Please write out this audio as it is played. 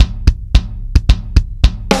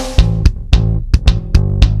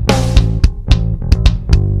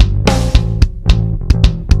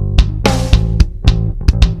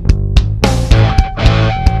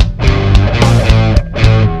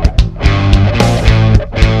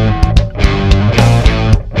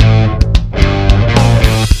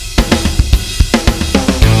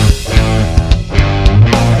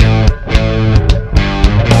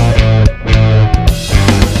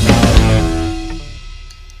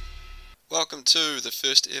welcome to the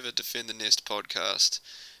first ever Defend the Nest podcast.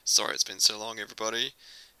 Sorry it's been so long, everybody,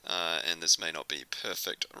 and this may not be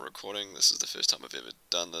perfect recording. This is the first time I've ever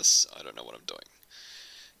done this. I don't know what I'm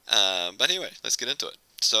doing. But anyway, let's get into it.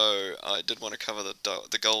 So I did want to cover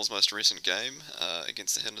the Goals' most recent game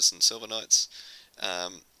against the Henderson Silver Knights. I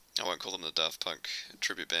won't call them the Daft Punk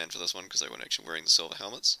tribute band for this one because they weren't actually wearing the silver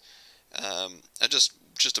helmets. And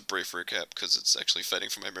just a brief recap because it's actually fading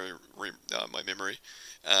from my memory.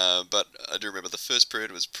 But I do remember the first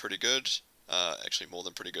period was pretty good. Actually, more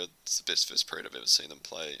than pretty good. It's the best first period I've ever seen them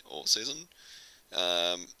play all season.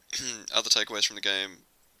 Other takeaways from the game: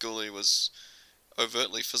 Gooley was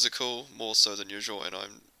overtly physical, more so than usual, and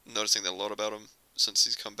I'm noticing that a lot about him since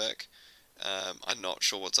he's come back. I'm not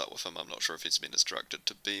sure what's up with him. I'm not sure if he's been instructed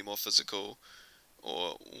to be more physical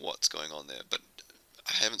or what's going on there. But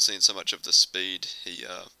I haven't seen so much of the speed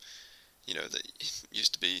that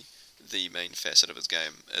used to be the main facet of his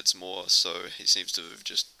game. It's more so he seems to have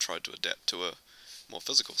just tried to adapt to a more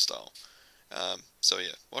physical style. So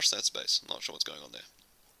yeah, watch that space. I'm not sure what's going on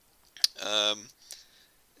there.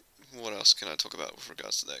 What else can I talk about with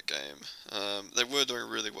regards to that game? They were doing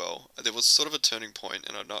really well. There was sort of a turning point,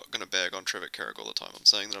 and I'm not going to bag on Trevor Carrick all the time. I'm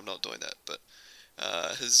saying that I'm not doing that, but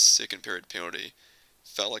his second period penalty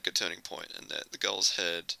felt like a turning point in that the Gulls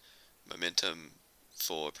had momentum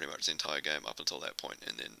for pretty much the entire game up until that point,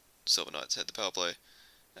 and then Silver Knights had the power play.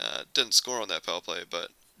 Didn't score on that power play, but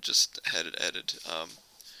just had it added.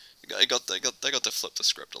 They got to flip the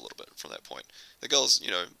script a little bit from that point. The Gulls,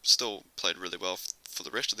 still played really well for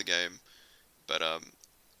the rest of the game, but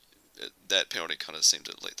that penalty kind of seemed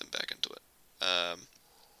to lead them back into it.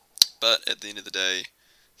 But at the end of the day,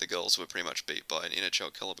 the Gulls were pretty much beat by an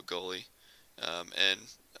NHL caliber goalie. And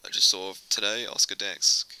I just saw today Oscar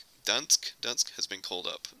Dansk has been called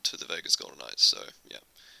up to the Vegas Golden Knights. So yeah,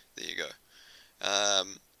 there you go.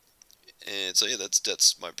 And so yeah,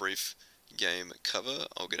 that's my brief game cover.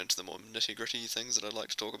 I'll get into the more nitty gritty things that I'd like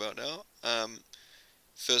to talk about now.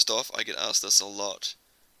 First off, I get asked this a lot.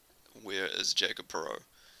 Where is Jacob Perreault?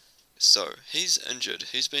 So he's injured.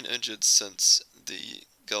 He's been injured since the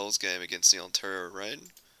Gulls game against the Ontario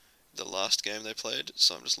Reign, the last game they played.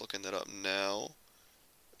 So I'm just looking that up now.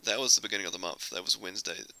 That was the beginning of the month. That was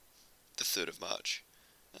Wednesday, the 3rd of March.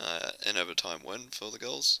 An overtime win for the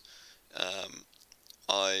Gulls.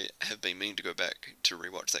 I have been meaning to go back to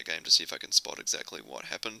rewatch that game to see if I can spot exactly what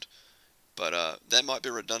happened. But that might be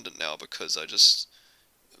redundant now because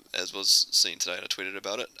as was seen today and I tweeted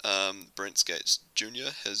about it, Brent Skates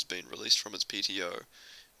Jr. has been released from his PTO,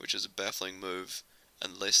 which is a baffling move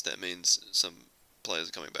unless that means some players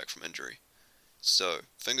are coming back from injury. So,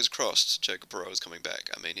 fingers crossed, Jacob Perreault is coming back.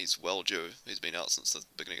 I mean, he's well due. He's been out since the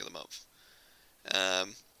beginning of the month.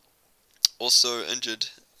 Also injured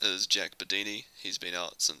is Jack Bedini. He's been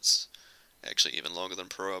out since actually even longer than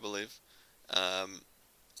Perreault, I believe.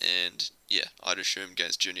 And yeah, I'd assume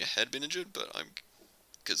Gates Jr. had been injured, but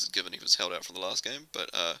because given he was held out for the last game, but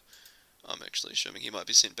I'm actually assuming he might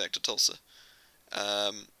be sent back to Tulsa.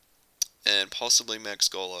 And possibly Max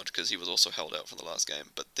Gollard, because he was also held out for the last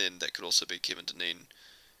game, but then that could also be Kevin Dineen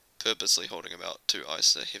purposely holding him out to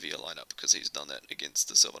ice a heavier lineup, because he's done that against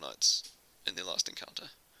the Silver Knights in their last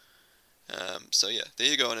encounter. So yeah, there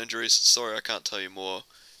you go on injuries. Sorry I can't tell you more,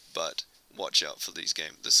 but watch out for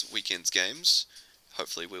this weekend's games.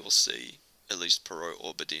 Hopefully we will see at least Perreault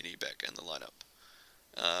or Bedini back in the lineup.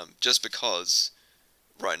 Just because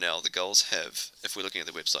right now the Gulls have, if we're looking at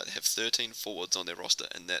the website, they have 13 forwards on their roster,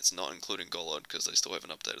 and that's not including Gollard because they still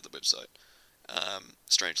haven't updated the website.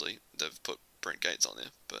 Strangely, they've put Brent Gates on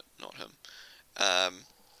there, but not him.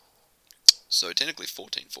 So technically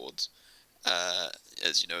 14 forwards.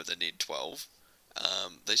 As you know, they need 12.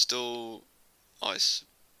 They still ice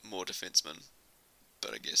more defensemen,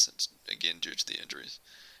 but I guess it's again due to the injuries.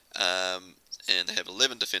 And they have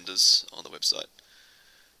 11 defenders on the website.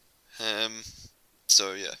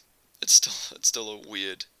 So yeah, it's still a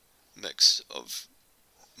weird mix of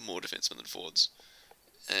more defensemen than forwards,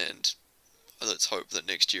 and let's hope that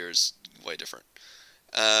next year is way different.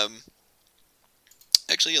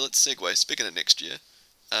 Actually, yeah, let's segue. Speaking of next year,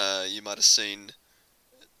 you might have seen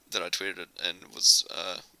that I tweeted it and was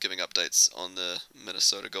giving updates on the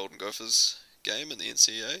Minnesota Golden Gophers game in the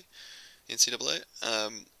NCAA.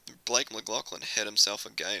 Blake McLaughlin had himself a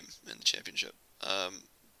game in the championship.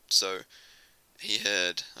 So he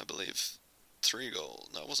had, I believe, 3 goals.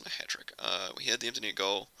 No, it wasn't a hat trick. He had the empty net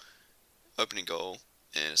goal, opening goal,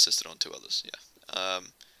 and assisted on 2 others. Yeah.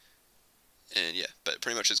 And yeah, but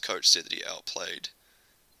pretty much his coach said that he outplayed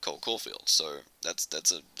Cole Caulfield. So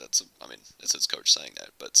I mean, it's his coach saying that,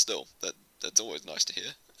 but still, that's always nice to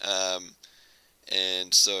hear.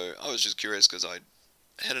 And so I was just curious because I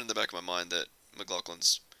had it in the back of my mind that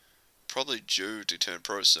McLaughlin's probably due to turn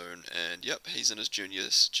pro soon, and yep, he's in his junior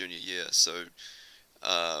year. So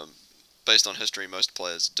um, based on history, most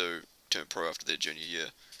players do turn pro after their junior year,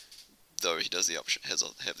 though he does the option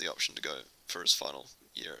have the option to go for his final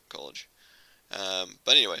year at college.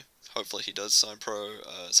 But anyway, hopefully he does sign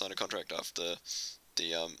a contract after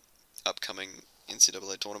the upcoming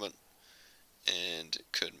NCAA tournament, and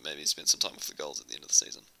could maybe spend some time with the Gulls at the end of the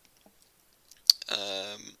season.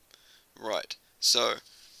 Um, right, so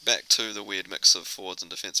back to the weird mix of forwards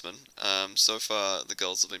and defensemen. So far, the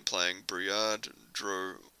Gulls have been playing Brouillard,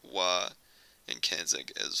 Drew, Wah, and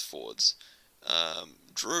Kanzig as forwards.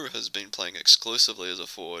 Drew has been playing exclusively as a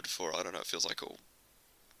forward for, I don't know, it feels like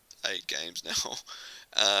 8 games now.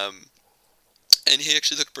 Um, and he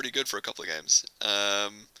actually looked pretty good for a couple of games.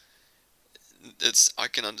 I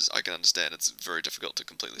can understand it's very difficult to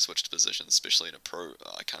completely switch to positions, especially in a pro.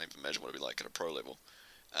 I can't even imagine what it'd be like at a pro level.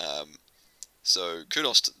 Um, so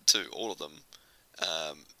kudos to all of them,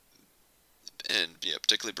 um, and yeah,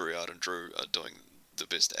 particularly Brouillard and Drew are doing the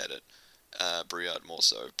best at it. Brouillard more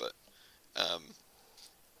so, but um,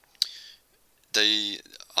 they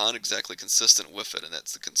aren't exactly consistent with it, and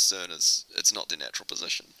that's the concern. Is it's not their natural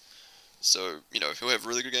position. So he'll have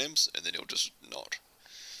really good games, and then he'll just not.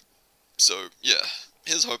 So yeah,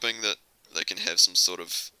 here's hoping that they can have some sort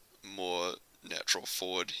of more natural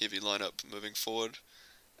forward heavy lineup moving forward.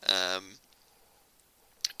 Um,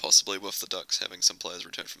 Possibly with the Ducks having some players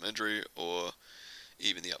return from injury, or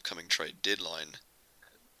even the upcoming trade deadline,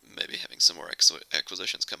 maybe having some more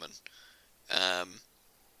acquisitions come in.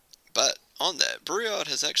 But on that, Brouillard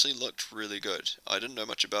has actually looked really good. I didn't know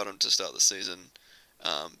much about him to start the season.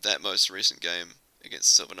 That most recent game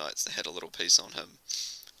against Silver Knights, they had a little piece on him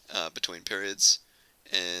between periods,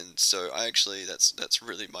 and so that's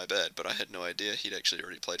really my bad. But I had no idea he'd actually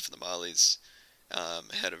already played for the Marlies.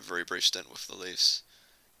 Had a very brief stint with the Leafs.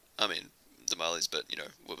 I mean the Marlies, but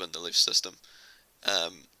within the Leafs system,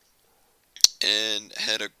 um, and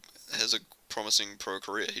has a promising pro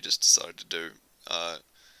career. He just decided to do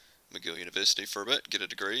McGill University for a bit, get a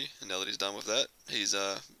degree, and now that he's done with that, he's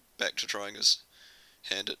back to trying his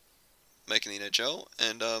hand at making the NHL,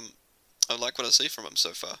 and I like what I see from him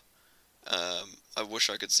so far. I wish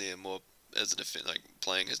I could see him more as like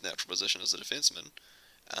playing his natural position as a defenseman,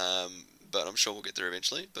 but I'm sure we'll get there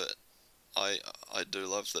eventually. But I I do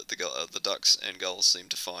love that the Ducks and Gulls seem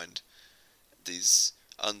to find these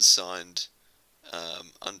unsigned,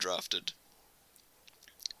 undrafted,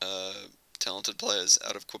 uh, talented players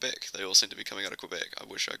out of Quebec. They all seem to be coming out of Quebec. I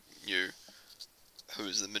wish I knew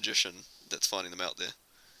who's the magician that's finding them out there.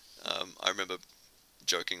 I remember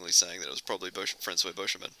jokingly saying that it was probably Francois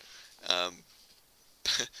Beauchemin, um,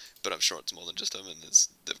 but I'm sure it's more than just him, and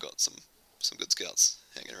they've got some good scouts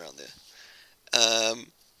hanging around there.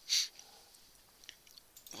 Um,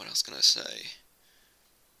 what else can I say?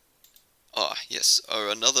 Oh, yes. Oh,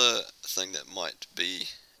 another thing that might be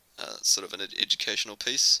sort of an educational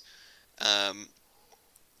piece. Um,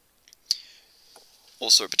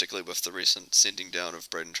 Also, particularly with the recent sending down of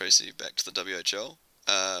Braden Tracy back to the WHL.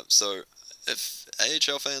 So, if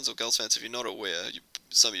AHL fans or Gulls fans, if you're not aware,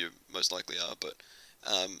 some of you most likely are, but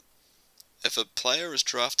um, if a player is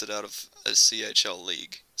drafted out of a CHL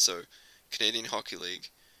league, so Canadian Hockey League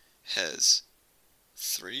has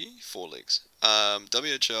four leagues,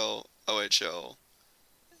 WHL, OHL,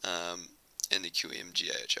 um, and the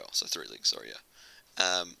QMGAHL, so 3 leagues, sorry,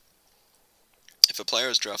 yeah. If a player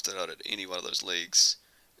is drafted out at any one of those leagues,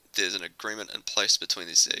 there's an agreement in place between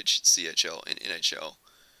the CHL and NHL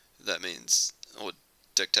that means, or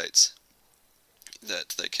dictates,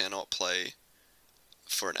 that they cannot play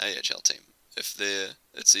for an AHL team.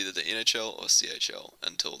 It's either the NHL or CHL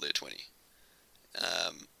until they're 20.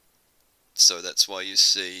 Um, so that's why you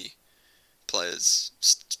see players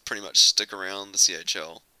pretty much stick around the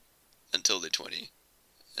CHL until they're 20,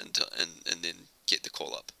 and then get the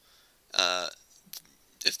call up. Uh,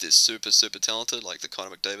 if they're super talented, like the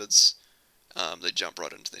Connor McDavids, they jump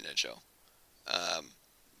right into the NHL. Um,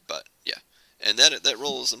 but yeah, and that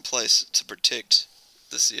rule is in place to protect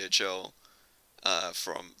the CHL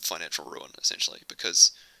from financial ruin, essentially,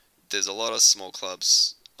 because there's a lot of small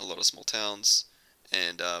clubs, a lot of small towns,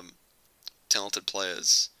 and talented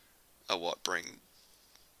players are what bring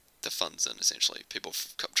the funds in, essentially. People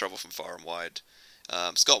travel from far and wide.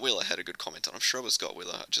 Scott Wheeler had a good comment on. I'm sure it was Scott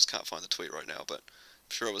Wheeler. I just can't find the tweet right now, but I'm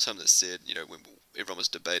sure it was him that said, when everyone was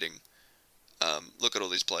debating, look at all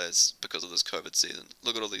these players because of this COVID season.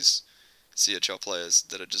 Look at all these CHL players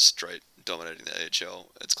that are just straight dominating the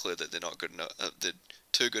AHL. It's clear that they're not good enough. They're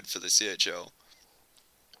too good for the CHL,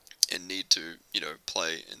 and need to,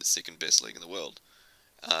 play in the second best league in the world.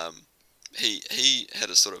 He had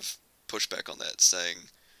a sort of pushback on that, saying,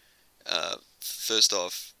 first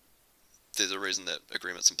off, there's a reason that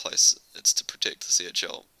agreement's in place. It's to protect the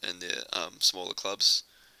CHL and their smaller clubs,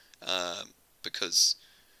 because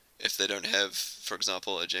if they don't have, for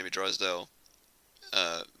example, a Jamie Drysdale,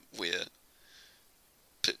 where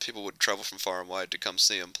people would travel from far and wide to come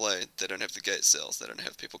see him play, they don't have the gate sales, they don't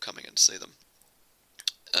have people coming in to see them.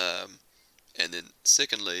 And then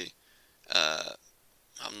secondly,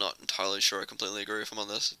 I'm not entirely sure I completely agree with him on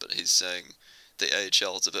this, but he's saying the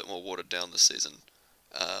AHL is a bit more watered down this season.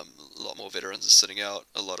 A lot more veterans are sitting out,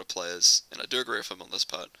 a lot of players, and I do agree with him on this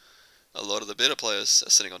part, a lot of the better players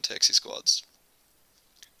are sitting on taxi squads.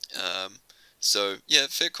 So, yeah,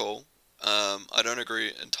 fair call. I don't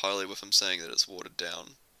agree entirely with him saying that it's watered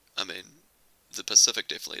down. I mean, the Pacific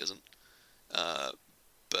definitely isn't.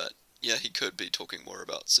 But, yeah, he could be talking more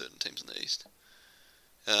about certain teams in the East.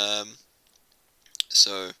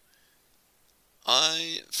 So,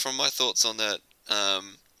 from my thoughts on that,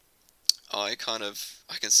 I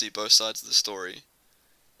can see both sides of the story.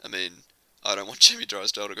 I mean, I don't want Jamie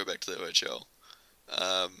Drysdale to go back to the OHL,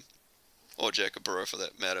 or Jacob Burrow for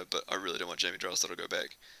that matter, but I really don't want Jamie Drysdale to go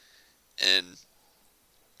back. And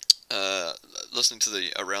listening to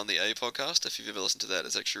the Around the A podcast, if you've ever listened to that,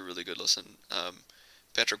 it's actually a really good listen.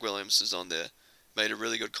 Patrick Williams is on there, made a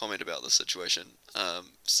really good comment about this situation,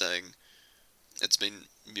 saying it's been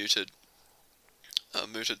mooted,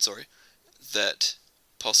 that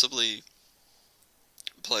possibly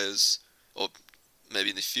players, or maybe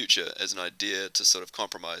in the future, as an idea to sort of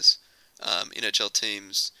compromise, NHL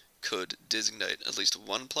teams could designate at least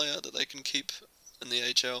one player that they can keep in the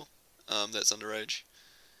AHL that's underage,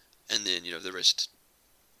 and then the rest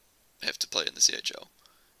have to play in the CHL.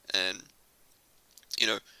 And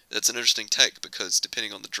that's an interesting take, because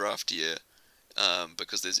depending on the draft year,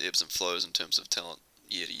 because there's ebbs and flows in terms of talent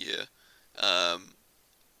year to year,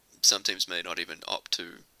 some teams may not even opt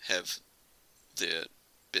to have their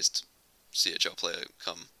best CHL player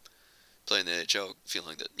come play in the AHL,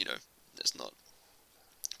 feeling that that's not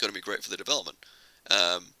going to be great for the development.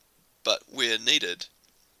 But where needed,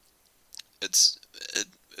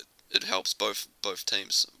 it helps both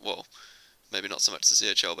teams. Well, maybe not so much the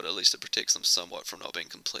CHL, but at least it protects them somewhat from not being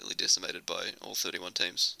completely decimated by all 31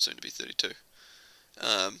 teams, soon to be 32.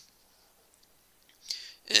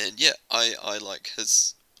 And yeah, I like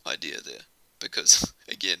his idea there, because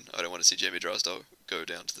again, I don't want to see Jamie Drysdale go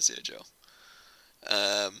down to the CHL.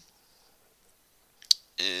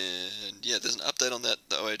 And yeah, there's an update on that.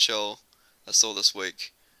 The OHL, I saw this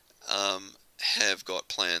week, have got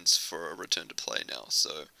plans for a return to play now,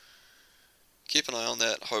 so keep an eye on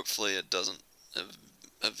that. Hopefully it doesn't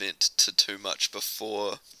event to too much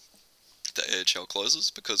before the AHL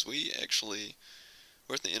closes, because we're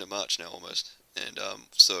at the end of March now almost, and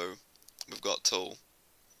so we've got till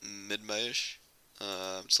mid-May-ish.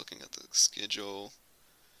 I'm just looking at the schedule.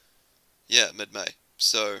 Yeah, mid-May.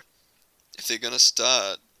 So if they're going to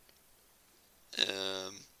start,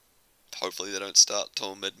 hopefully they don't start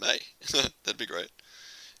till mid-May. That'd be great.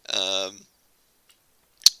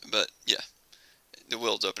 But yeah, the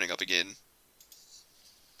world's opening up again,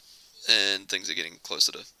 and things are getting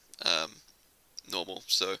closer to normal.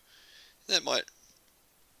 So there might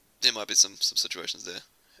be some situations there.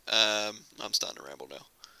 I'm starting to ramble now.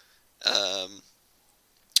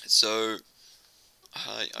 So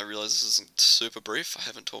I realize this isn't super brief. I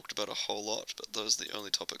haven't talked about a whole lot, but those are the only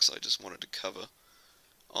topics I just wanted to cover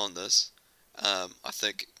on this. I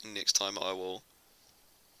think next time I will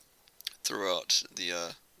throw out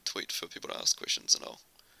the tweet for people to ask questions, and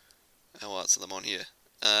I'll answer them on here.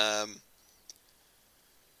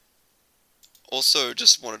 Also,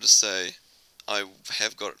 just wanted to say, I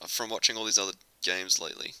have got, from watching all these other games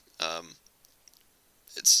lately,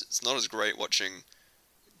 it's not as great watching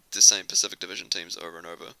the same Pacific Division teams over and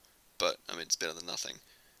over, but I mean, it's better than nothing.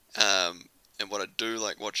 And what I do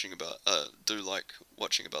like watching about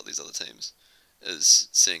these other teams is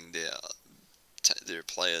seeing their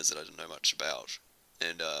players that I don't know much about,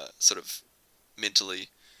 and sort of mentally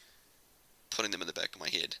putting them in the back of my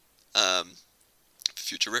head for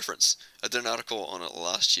future reference. I did an article on it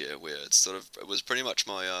last year where it was pretty much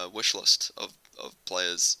my wish list of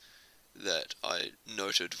players that I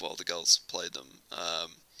noted while the Gulls played them.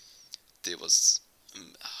 There was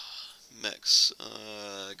Max,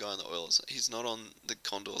 a guy in the Oilers. He's not on the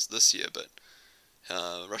Condors this year, but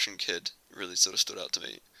Russian kid really sort of stood out to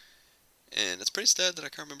me. And it's pretty sad that I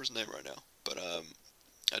can't remember his name right now, but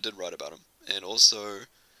I did write about him. And also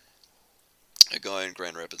a guy in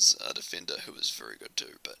Grand Rapids, a defender who was very good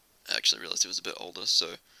too, but I actually realised he was a bit older,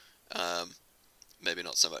 so Maybe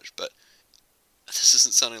not so much, but this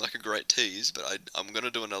isn't sounding like a great tease, but I'm going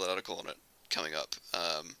to do another article on it coming up,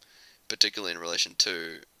 particularly in relation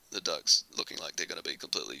to the Ducks looking like they're going to be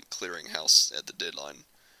completely clearing house at the deadline.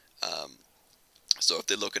 So if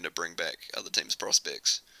they're looking to bring back other teams'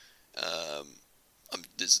 prospects,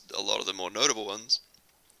 there's a lot of the more notable ones,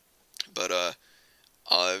 but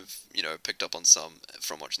I've picked up on some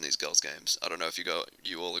from watching these girls' games. I don't know if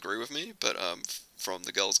you all agree with me, but from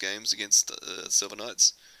the girls' games against the Silver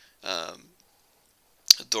Knights, um,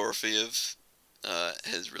 Dorofeev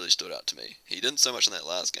has really stood out to me. He didn't so much in that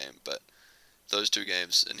last game, but those two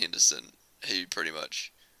games in Henderson, he pretty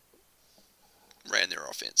much ran their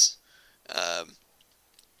offense. Um,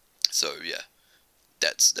 so yeah,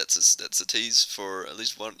 that's a tease for at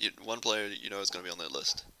least one player is going to be on that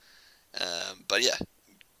list. But yeah,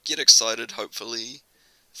 get excited hopefully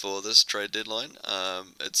for this trade deadline.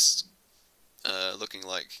 It's looking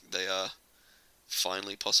like they are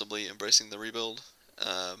finally possibly embracing the rebuild,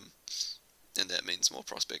 and that means more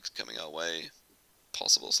prospects coming our way,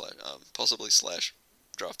 possibly slash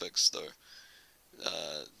draft picks though.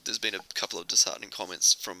 There's been a couple of disheartening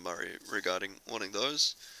comments from Murray regarding wanting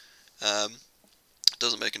those. It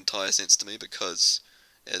doesn't make entire sense to me because,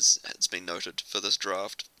 as it's been noted for this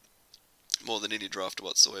draft, more than any draft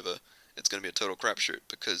whatsoever, it's going to be a total crapshoot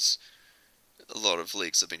because a lot of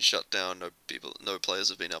leagues have been shut down. No players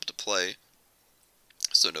have been able to play,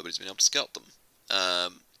 so nobody's been able to scout them.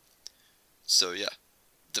 So yeah,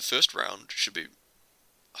 the first round should be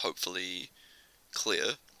hopefully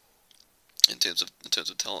clear in terms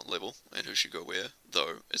of talent level and who should go where.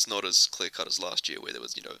 Though it's not as clear cut as last year, where there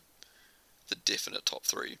was the definite top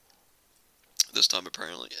three. This time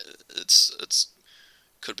apparently it's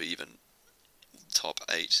could be even top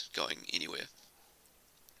 8 going anywhere,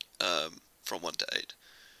 from 1 to 8.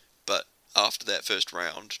 But after that first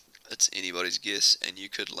round, it's anybody's guess, and you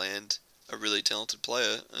could land a really talented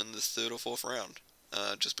player in the 3rd or 4th round,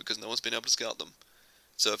 just because no one's been able to scout them.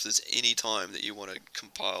 So if there's any time that you want to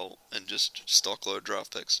compile and just stockload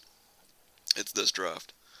draft picks, it's this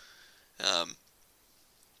draft. And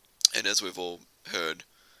as we've all heard,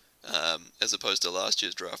 as opposed to last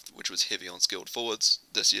year's draft, which was heavy on skilled forwards,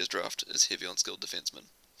 this year's draft is heavy on skilled defensemen.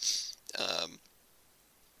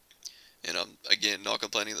 And I'm, again, not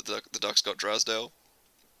complaining that the Ducks got Drysdale,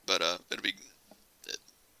 but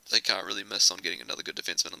they can't really miss on getting another good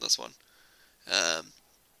defenseman on this one.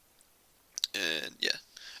 And yeah,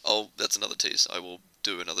 that's another tease. I will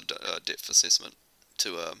do another depth assessment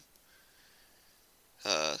to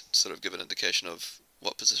sort of give an indication of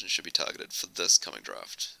what position should be targeted for this coming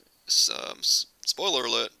draft. Spoiler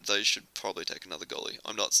alert, they should probably take another goalie.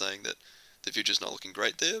 I'm not saying that the future's not looking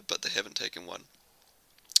great there, but they haven't taken one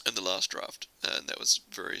in the last draft, and that was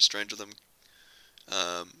very strange of them.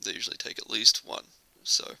 They usually take at least one.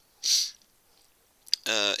 So,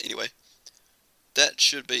 anyway, that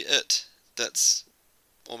should be it. That's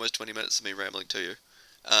almost 20 minutes of me rambling to you.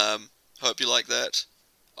 Hope you like that.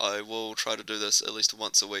 I will try to do this at least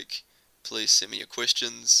once a week. Please send me your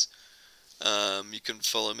questions. You can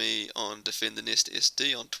follow me on Defend the Nest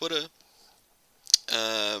SD on Twitter,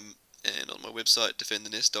 and on my website,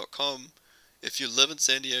 defendthenest.com. If you live in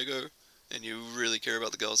San Diego and you really care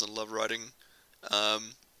about the girls and love writing,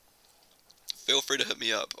 feel free to hit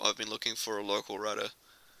me up. I've been looking for a local writer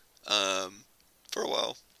for a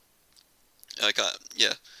while.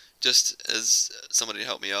 Just as somebody to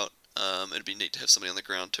help me out. It'd be neat to have somebody on the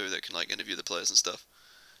ground too that can interview the players and stuff.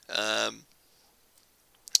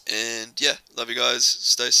 And yeah, love you guys.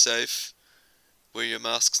 Stay safe. Wear your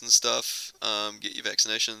masks and stuff. Get your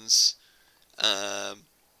vaccinations.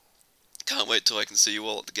 Can't wait till I can see you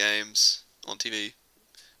all at the games on TV.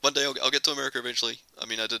 One day I'll get to America eventually. I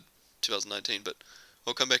mean, I did 2019, but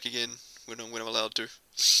I'll come back again when I'm allowed to.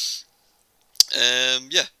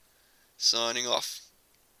 Yeah, signing off.